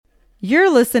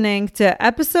You're listening to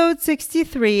episode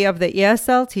 63 of the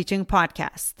ESL Teaching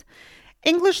Podcast.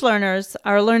 English learners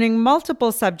are learning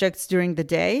multiple subjects during the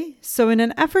day, so in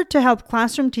an effort to help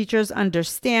classroom teachers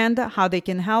understand how they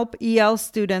can help EL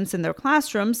students in their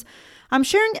classrooms, I'm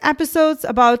sharing episodes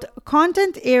about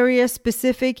content area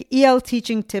specific EL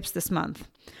teaching tips this month.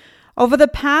 Over the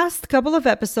past couple of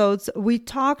episodes, we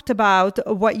talked about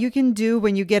what you can do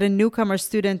when you get a newcomer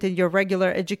student in your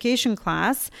regular education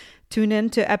class. Tune in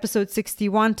to episode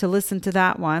 61 to listen to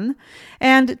that one.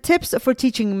 And tips for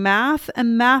teaching math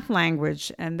and math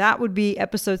language, and that would be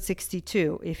episode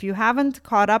 62. If you haven't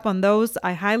caught up on those,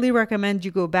 I highly recommend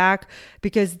you go back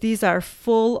because these are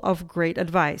full of great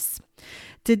advice.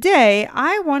 Today,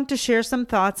 I want to share some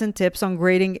thoughts and tips on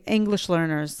grading English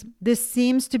learners. This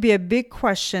seems to be a big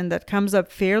question that comes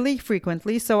up fairly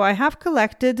frequently, so I have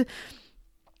collected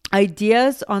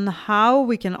ideas on how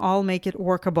we can all make it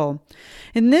workable.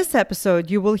 In this episode,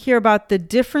 you will hear about the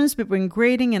difference between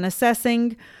grading and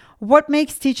assessing, what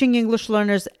makes teaching English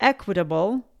learners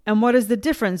equitable, and what is the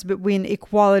difference between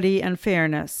equality and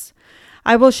fairness.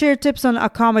 I will share tips on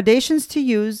accommodations to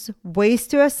use, ways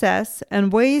to assess,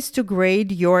 and ways to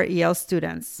grade your EL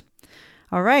students.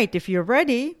 All right, if you're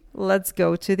ready, let's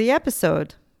go to the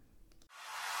episode.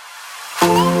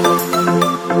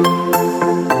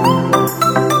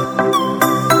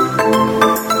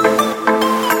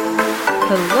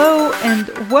 Hello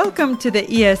and welcome to the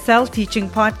ESL Teaching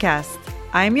Podcast.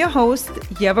 I'm your host,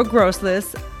 Yeva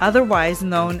Groslis, otherwise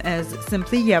known as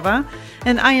Simply Yeva,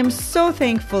 and I am so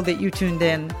thankful that you tuned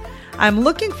in. I'm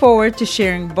looking forward to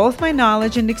sharing both my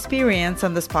knowledge and experience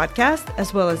on this podcast,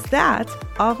 as well as that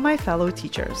of my fellow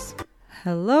teachers.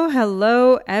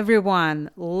 Hello, everyone.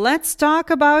 Let's talk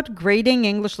about grading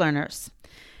English learners.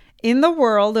 In the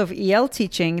world of EL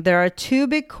teaching, there are two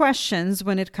big questions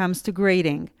when it comes to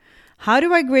grading. How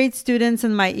do I grade students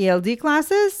in my ELD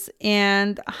classes?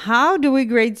 And how do we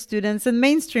grade students in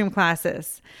mainstream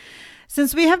classes?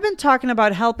 Since we have been talking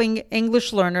about helping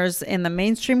English learners in the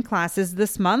mainstream classes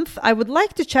this month, I would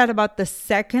like to chat about the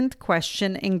second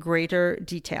question in greater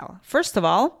detail. First of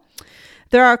all,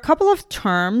 there are a couple of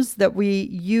terms that we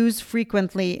use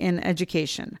frequently in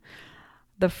education.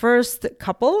 The first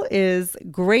couple is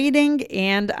grading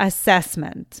and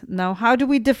assessment. Now, how do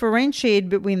we differentiate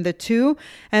between the two,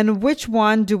 and which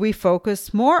one do we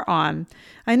focus more on?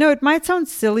 I know it might sound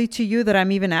silly to you that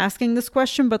I'm even asking this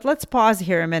question, but let's pause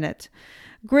here a minute.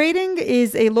 Grading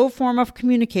is a low form of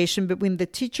communication between the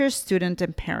teacher, student,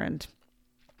 and parent.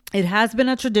 It has been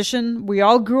a tradition we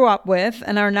all grew up with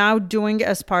and are now doing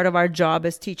as part of our job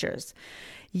as teachers.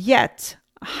 Yet,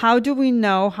 how do we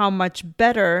know how much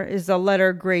better is a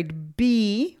letter grade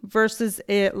B versus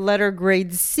a letter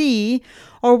grade C?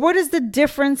 Or what is the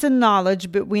difference in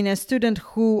knowledge between a student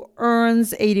who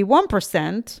earns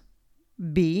 81%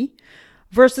 B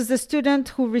versus a student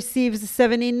who receives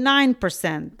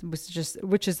 79%,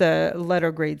 which is a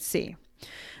letter grade C?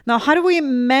 Now, how do we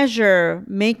measure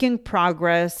making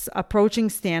progress,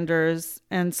 approaching standards,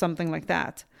 and something like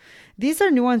that? These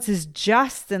are nuances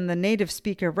just in the native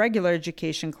speaker regular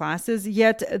education classes,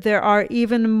 yet there are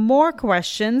even more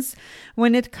questions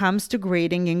when it comes to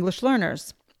grading English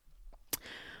learners.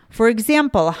 For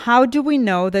example, how do we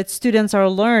know that students are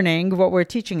learning what we're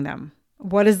teaching them?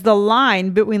 What is the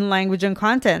line between language and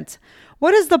content?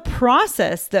 What is the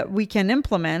process that we can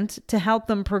implement to help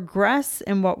them progress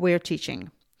in what we're teaching?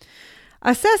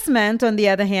 Assessment, on the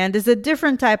other hand, is a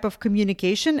different type of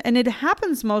communication, and it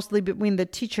happens mostly between the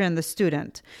teacher and the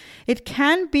student. It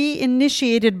can be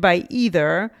initiated by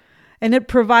either, and it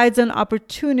provides an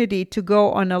opportunity to go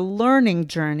on a learning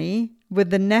journey with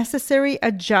the necessary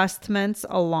adjustments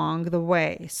along the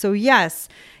way. So yes,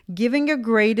 giving a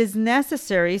grade is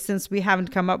necessary since we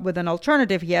haven't come up with an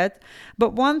alternative yet,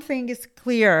 but one thing is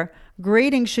clear.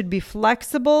 Grading should be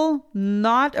flexible,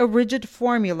 not a rigid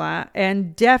formula,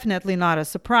 and definitely not a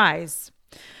surprise.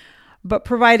 But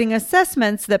providing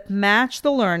assessments that match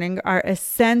the learning are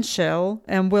essential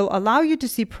and will allow you to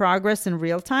see progress in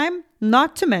real time,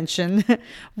 not to mention,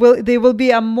 they will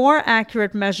be a more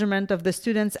accurate measurement of the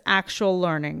student's actual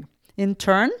learning. In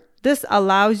turn, this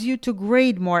allows you to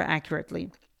grade more accurately.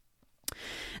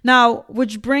 Now,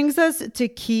 which brings us to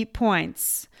key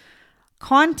points.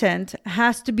 Content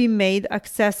has to be made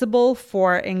accessible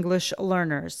for English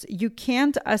learners. You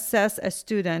can't assess a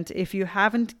student if you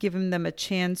haven't given them a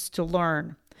chance to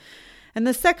learn. And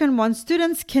the second one,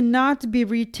 students cannot be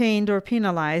retained or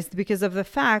penalized because of the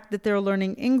fact that they're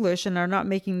learning English and are not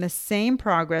making the same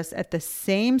progress at the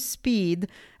same speed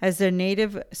as their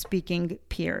native speaking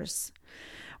peers.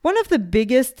 One of the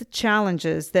biggest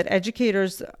challenges that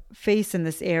educators face in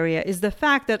this area is the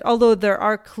fact that although there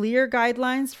are clear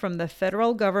guidelines from the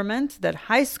federal government that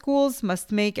high schools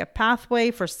must make a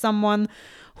pathway for someone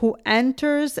who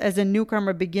enters as a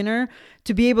newcomer beginner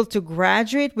to be able to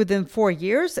graduate within 4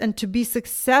 years and to be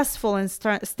successful in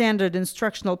standard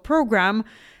instructional program,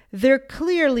 there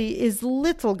clearly is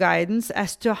little guidance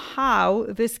as to how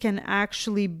this can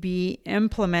actually be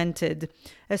implemented,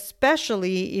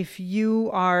 especially if you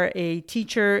are a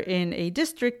teacher in a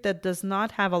district that does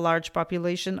not have a large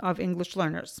population of English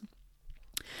learners.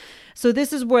 So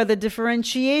this is where the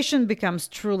differentiation becomes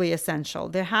truly essential.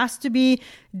 There has to be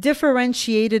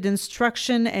differentiated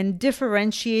instruction and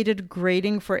differentiated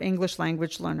grading for English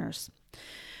language learners.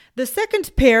 The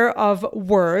second pair of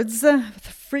words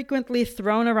frequently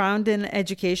thrown around in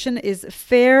education is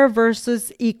fair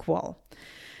versus equal.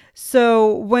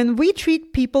 So when we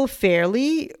treat people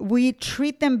fairly, we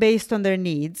treat them based on their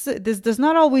needs. This does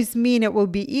not always mean it will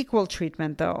be equal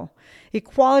treatment, though.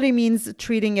 Equality means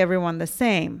treating everyone the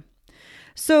same.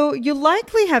 So you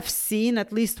likely have seen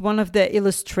at least one of the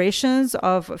illustrations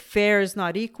of fair is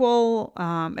not equal.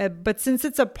 But since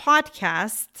it's a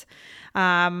podcast,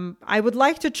 I would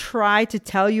like to try to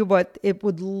tell you what it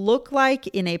would look like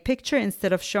in a picture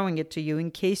instead of showing it to you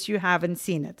in case you haven't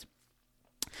seen it.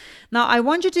 Now, I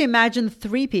want you to imagine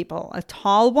 3 people, a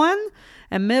tall one,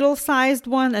 a middle-sized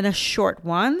one, and a short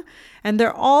one. And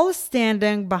they're all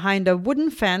standing behind a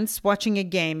wooden fence watching a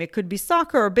game. It could be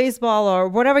soccer or baseball or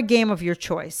whatever game of your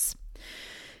choice.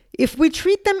 If we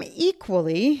treat them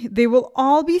equally, they will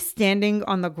all be standing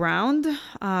on the ground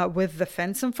with the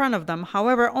fence in front of them.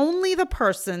 However, only the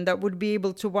person that would be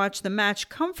able to watch the match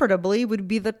comfortably would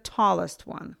be the tallest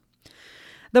one.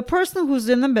 The person who's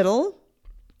in the middle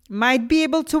might be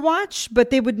able to watch, but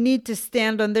they would need to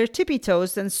stand on their tippy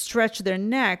toes and stretch their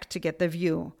neck to get the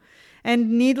view.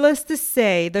 And needless to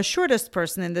say, the shortest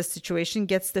person in this situation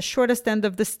gets the shortest end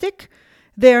of the stick.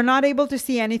 They are not able to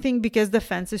see anything because the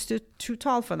fence is too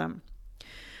tall for them.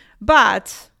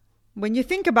 But when you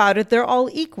think about it, they're all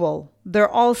equal. They're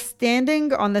all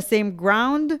standing on the same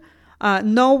ground.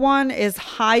 No one is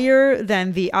higher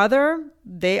than the other.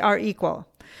 They are equal.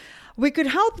 We could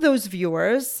help those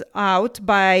viewers out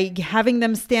by having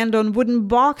them stand on wooden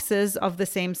boxes of the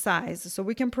same size. So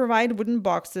we can provide wooden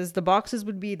boxes. The boxes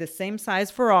would be the same size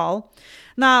for all.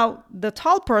 Now, the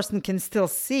tall person can still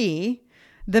see.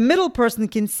 The middle person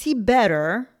can see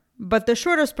better, but the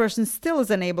shortest person still is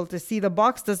unable to see. The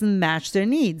box doesn't match their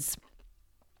needs.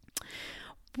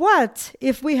 What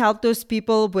if we help those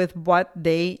people with what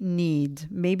they need?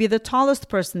 Maybe the tallest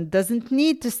person doesn't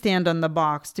need to stand on the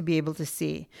box to be able to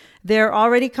see. They're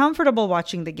already comfortable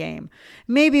watching the game.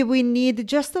 Maybe we need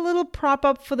just a little prop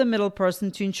up for the middle person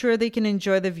to ensure they can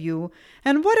enjoy the view.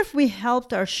 And what if we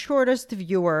helped our shortest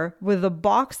viewer with a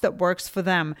box that works for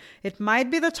them? It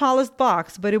might be the tallest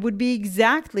box, but it would be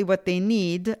exactly what they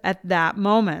need at that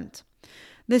moment.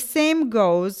 The same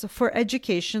goes for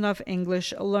education of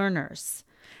English learners.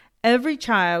 Every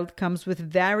child comes with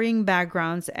varying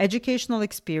backgrounds, educational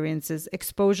experiences,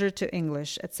 exposure to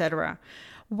English, etc.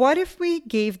 What if we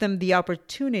gave them the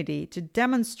opportunity to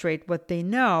demonstrate what they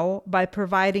know by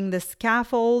providing the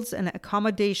scaffolds and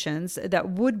accommodations that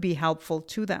would be helpful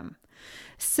to them?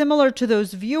 Similar to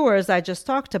those viewers I just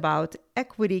talked about,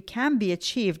 equity can be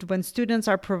achieved when students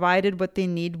are provided what they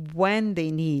need when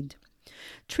they need.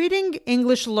 Treating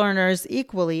English learners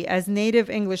equally as native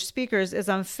English speakers is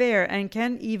unfair and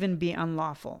can even be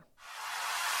unlawful.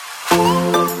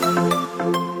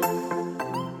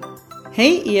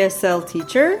 Hey ESL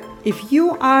teacher, if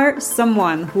you are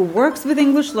someone who works with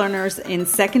English learners in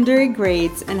secondary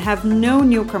grades and have no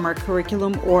newcomer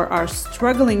curriculum or are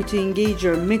struggling to engage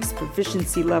your mixed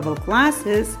proficiency level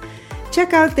classes,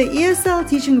 check out the ESL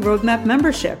Teaching Roadmap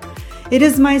membership. It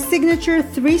is my signature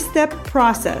 3-step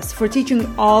process for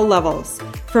teaching all levels,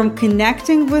 from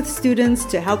connecting with students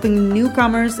to helping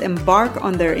newcomers embark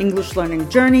on their English learning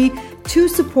journey to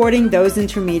supporting those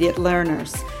intermediate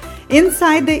learners.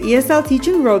 Inside the ESL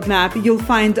Teaching Roadmap, you'll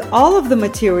find all of the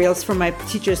materials from my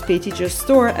Teachers Pay Teachers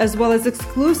store, as well as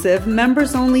exclusive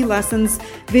members-only lessons,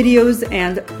 videos,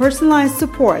 and personalized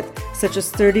support, such as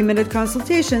 30-minute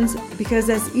consultations, because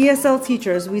as ESL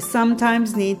teachers, we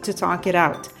sometimes need to talk it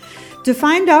out. To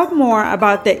find out more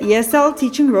about the ESL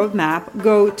Teaching Roadmap,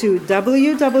 go to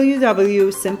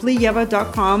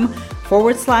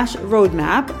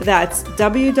www.simplyeva.com/roadmap. That's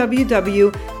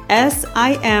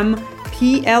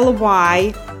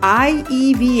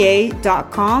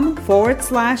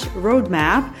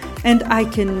www.simplyeva.com/roadmap. And I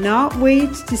cannot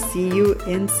wait to see you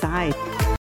inside.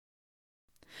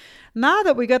 Now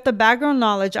that we got the background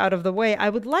knowledge out of the way, I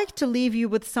would like to leave you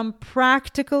with some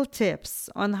practical tips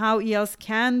on how ELs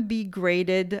can be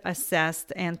graded,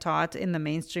 assessed, and taught in the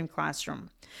mainstream classroom.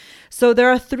 So there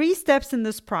are 3 steps in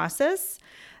this process.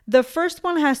 The first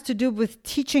one has to do with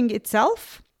teaching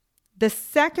itself. The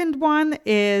second one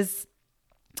is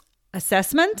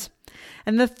assessment.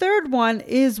 And the third one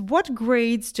is what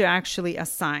grades to actually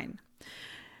assign.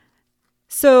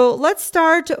 So let's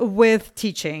start with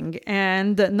teaching.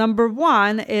 And number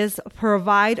 1 is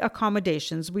provide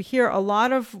accommodations. We hear a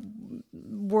lot of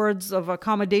words of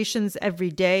accommodations every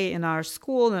day in our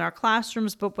school, in our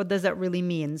classrooms, but what does that really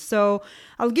mean? So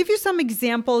I'll give you some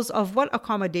examples of what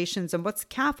accommodations and what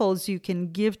scaffolds you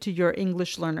can give to your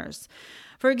English learners.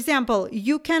 For example,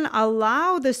 you can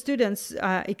allow the students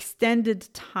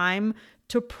extended time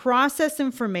to process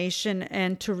information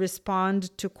and to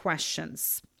respond to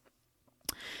questions.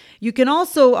 You can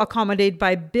also accommodate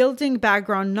by building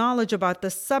background knowledge about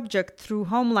the subject through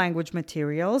home language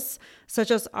materials, such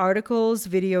as articles,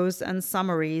 videos, and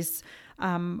summaries.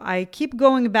 I keep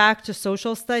going back to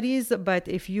social studies, but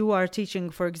if you are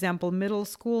teaching, for example, middle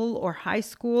school or high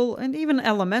school, and even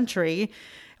elementary,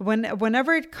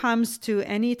 whenever it comes to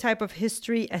any type of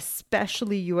history,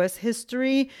 especially U.S.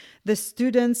 history, the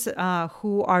students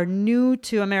who are new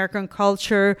to American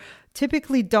culture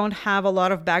typically don't have a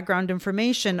lot of background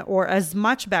information or as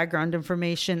much background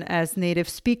information as native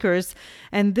speakers.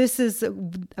 And this is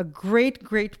a great,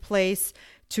 great place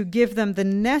to give them the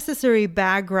necessary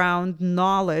background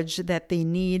knowledge that they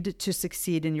need to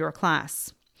succeed in your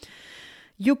class.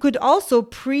 You could also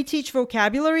pre-teach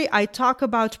vocabulary. I talk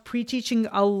about pre-teaching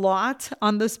a lot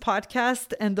on this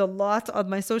podcast and a lot on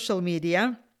my social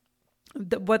media.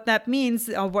 What that means,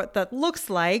 or what that looks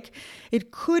like,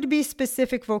 it could be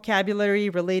specific vocabulary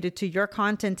related to your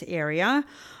content area.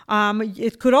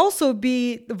 It could also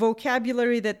be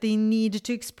vocabulary that they need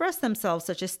to express themselves,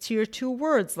 such as tier 2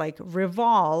 words like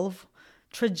revolve,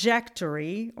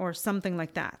 trajectory, or something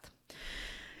like that.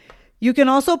 You can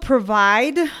also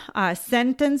provide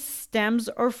sentence stems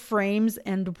or frames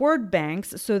and word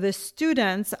banks so the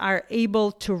students are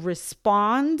able to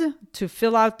respond, to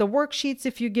fill out the worksheets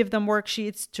if you give them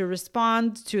worksheets, to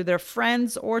respond to their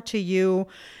friends or to you,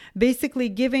 basically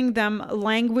giving them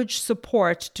language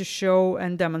support to show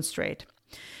and demonstrate.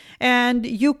 And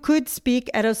you could speak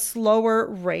at a slower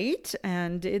rate,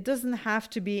 and it doesn't have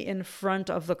to be in front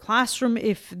of the classroom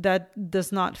if that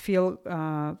does not feel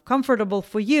comfortable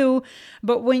for you.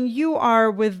 But when you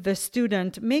are with the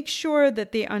student, make sure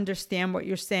that they understand what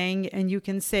you're saying, and you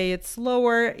can say it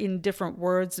slower in different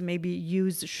words, maybe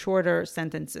use shorter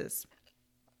sentences.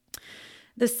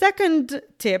 The second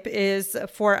tip is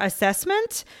for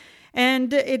assessment.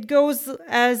 And it goes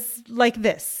as like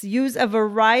this. Use a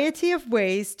variety of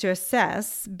ways to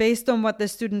assess based on what the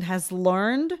student has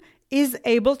learned, is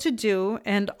able to do,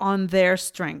 and on their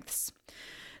strengths.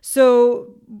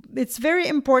 So it's very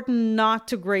important not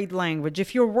to grade language.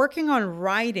 If you're working on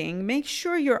writing, make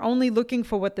sure you're only looking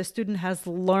for what the student has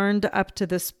learned up to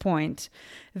this point.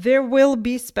 There will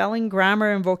be spelling,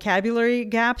 grammar, and vocabulary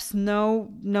gaps, no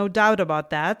doubt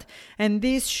about that. And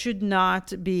these should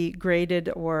not be graded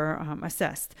or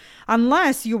assessed.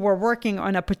 Unless you were working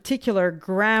on a particular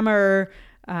grammar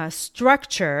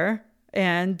structure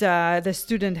and the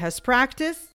student has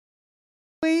practiced.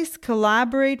 Always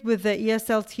collaborate with the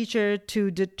ESL teacher to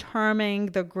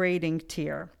determine the grading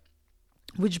tier.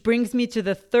 Which brings me to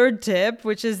the third tip,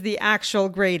 which is the actual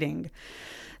grading.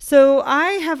 So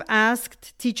I have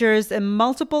asked teachers in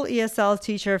multiple ESL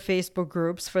teacher Facebook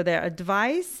groups for their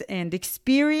advice and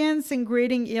experience in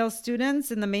grading EL students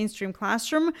in the mainstream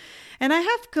classroom, and I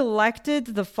have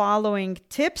collected the following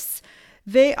tips.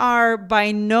 They are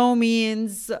by no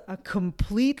means a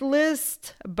complete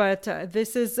list, but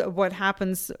this is what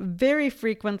happens very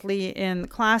frequently in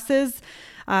classes.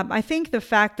 I think the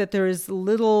fact that there is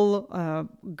little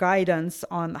guidance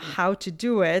on how to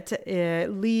do it,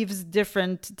 leaves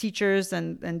different teachers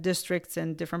and districts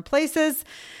in different places.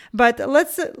 But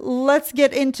let's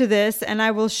get into this, and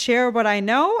I will share what I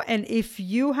know. And if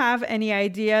you have any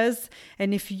ideas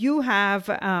and if you have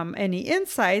any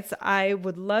insights, I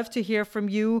would love to hear from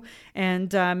you,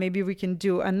 and maybe we can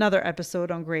do another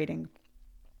episode on grading.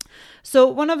 So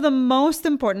one of the most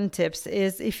important tips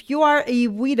is if you are a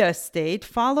WIDA state,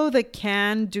 follow the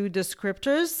can-do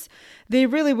descriptors. They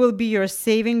really will be your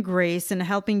saving grace in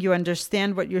helping you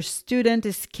understand what your student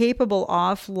is capable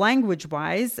of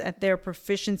language-wise at their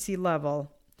proficiency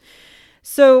level.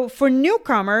 So for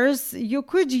newcomers, you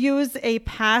could use a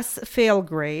pass-fail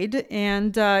grade,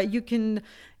 and you can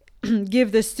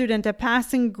give the student a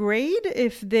passing grade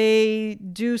if they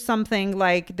do something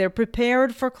like they're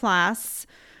prepared for class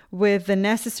with the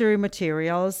necessary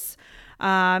materials.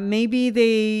 Maybe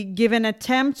they give an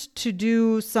attempt to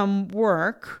do some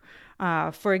work.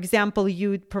 For example,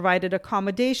 you provided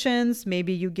accommodations.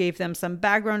 Maybe you gave them some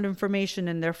background information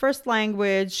in their first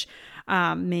language.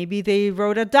 Maybe they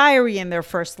wrote a diary in their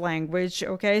first language.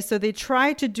 Okay, so they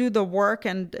try to do the work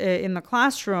and in the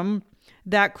classroom.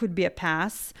 That could be a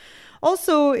pass.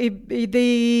 Also, if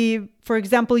they, for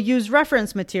example, use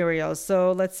reference materials.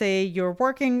 So let's say you're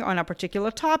working on a particular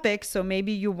topic. So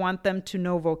maybe you want them to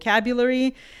know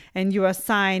vocabulary and you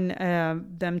assign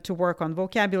them to work on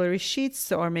vocabulary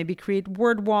sheets, or maybe create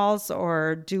word walls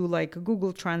or do like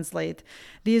Google Translate.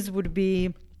 These would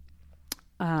be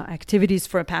activities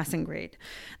for a passing grade.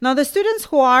 Now, the students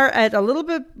who are at a little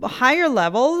bit higher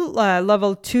level,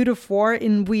 level 2 to 4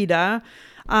 in WIDA,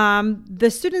 the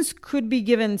students could be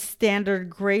given standard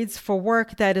grades for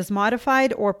work that is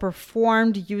modified or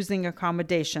performed using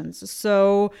accommodations.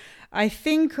 So I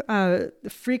think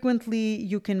frequently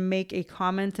you can make a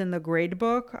comment in the grade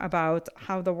book about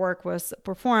how the work was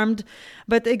performed.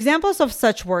 But examples of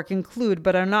such work include,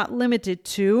 but are not limited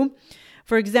to,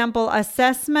 for example,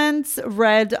 assessments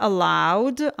read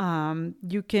aloud.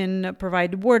 You can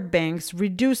provide word banks,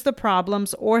 reduce the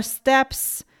problems or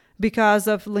steps because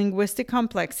of linguistic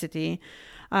complexity.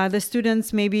 The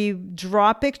students maybe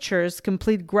draw pictures,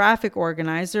 complete graphic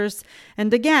organizers.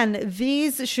 And again,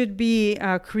 these should be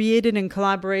created in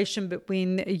collaboration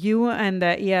between you and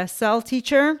the ESL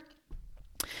teacher,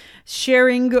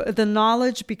 sharing the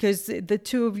knowledge because the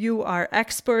two of you are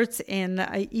experts in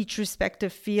each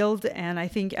respective field. And I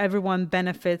think everyone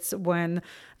benefits when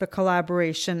the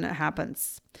collaboration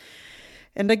happens.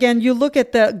 And again, you look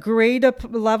at the grade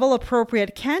level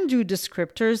appropriate can-do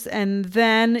descriptors, and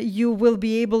then you will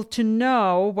be able to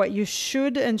know what you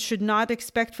should and should not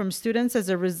expect from students as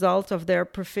a result of their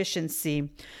proficiency.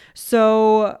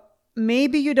 So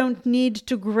maybe you don't need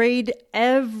to grade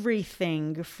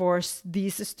everything for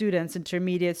these students,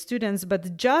 intermediate students,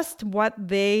 but just what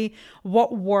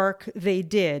work they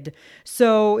did.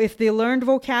 So if they learned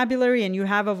vocabulary and you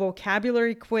have a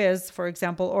vocabulary quiz, for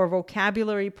example, or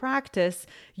vocabulary practice,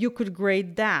 you could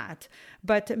grade that.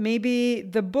 But maybe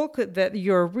the book that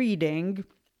you're reading,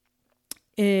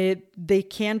 they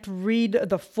can't read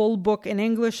the full book in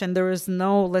English and there is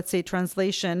no, let's say,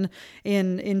 translation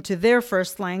into their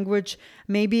first language.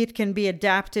 Maybe it can be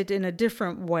adapted in a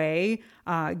different way,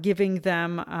 giving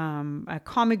them a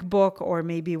comic book or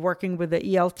maybe working with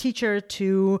the EL teacher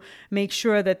to make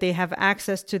sure that they have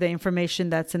access to the information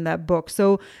that's in that book.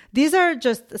 So these are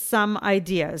just some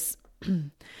ideas.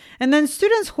 And then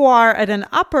students who are at an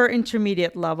upper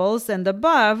intermediate levels and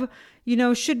above,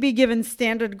 should be given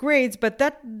standard grades, but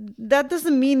that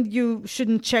doesn't mean you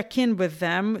shouldn't check in with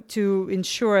them to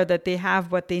ensure that they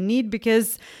have what they need,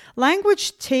 because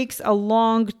language takes a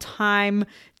long time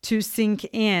to sink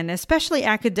in, especially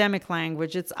academic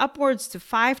language. It's upwards to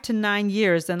 5 to 9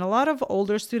 years, and a lot of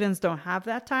older students don't have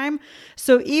that time.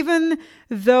 So even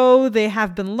though they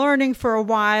have been learning for a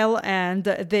while and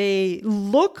they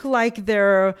look like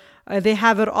they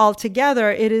have it all together,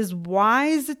 it is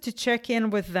wise to check in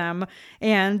with them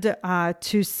and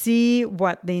to see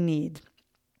what they need.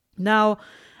 Now,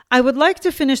 I would like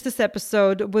to finish this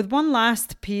episode with one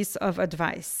last piece of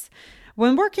advice.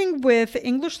 When working with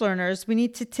English learners, we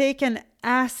need to take an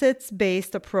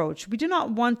assets-based approach. We do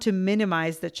not want to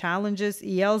minimize the challenges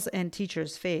ELs and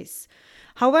teachers face.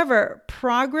 However,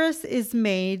 progress is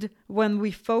made when we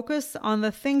focus on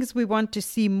the things we want to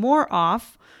see more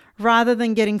of, rather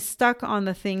than getting stuck on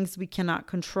the things we cannot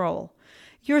control.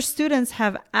 Your students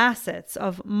have assets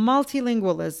of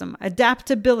multilingualism,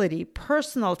 adaptability,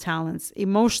 personal talents,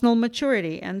 emotional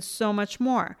maturity, and so much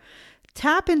more.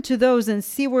 Tap into those and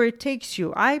see where it takes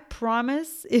you. I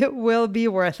promise it will be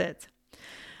worth it.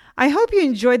 I hope you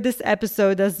enjoyed this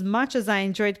episode as much as I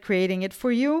enjoyed creating it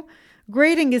for you.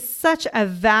 Grading is such a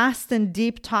vast and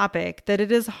deep topic that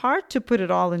it is hard to put it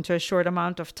all into a short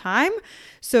amount of time.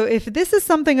 So if this is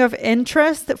something of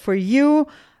interest for you,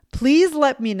 please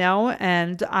let me know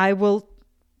and I will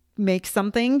make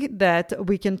something that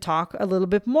we can talk a little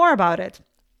bit more about it.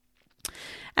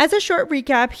 As a short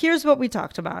recap, here's what we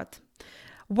talked about.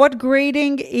 What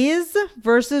grading is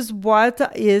versus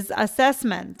what is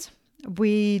assessment.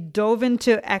 We dove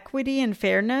into equity and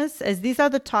fairness, as these are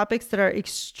the topics that are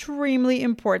extremely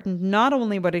important, not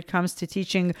only when it comes to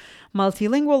teaching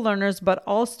multilingual learners, but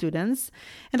all students.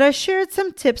 And I shared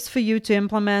some tips for you to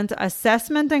implement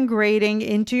assessment and grading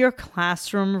into your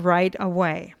classroom right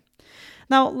away.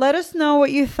 Now, let us know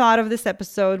what you thought of this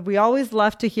episode. We always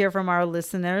love to hear from our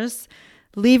listeners.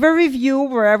 Leave a review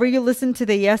wherever you listen to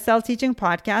the ESL Teaching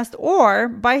Podcast or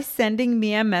by sending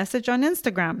me a message on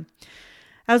Instagram.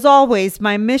 As always,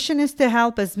 my mission is to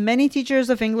help as many teachers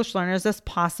of English learners as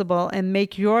possible and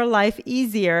make your life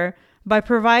easier by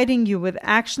providing you with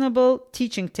actionable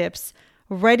teaching tips,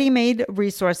 ready-made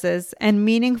resources, and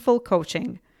meaningful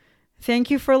coaching.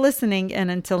 Thank you for listening, and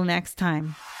until next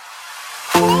time.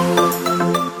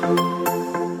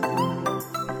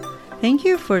 Thank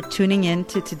you for tuning in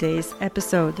to today's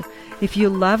episode. If you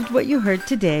loved what you heard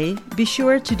today, be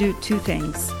sure to do 2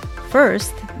 things.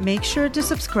 First, make sure to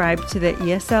subscribe to the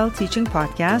ESL Teaching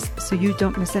Podcast so you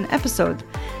don't miss an episode.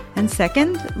 And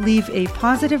second, leave a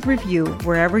positive review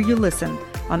wherever you listen,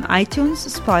 on iTunes,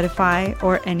 Spotify,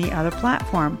 or any other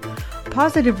platform.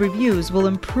 Positive reviews will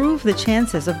improve the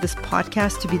chances of this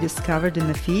podcast to be discovered in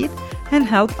the feed and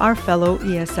help our fellow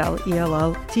ESL,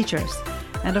 ELL teachers.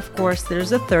 And of course,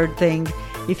 there's a third thing.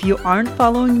 If you aren't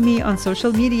following me on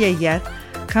social media yet,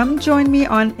 come join me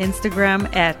on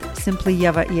Instagram at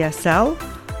SimplyYevaESL,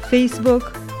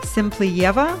 Facebook,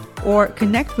 SimplyYeva, or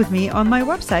connect with me on my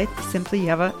website,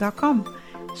 simplyyeva.com.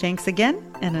 Thanks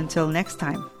again, and until next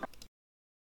time.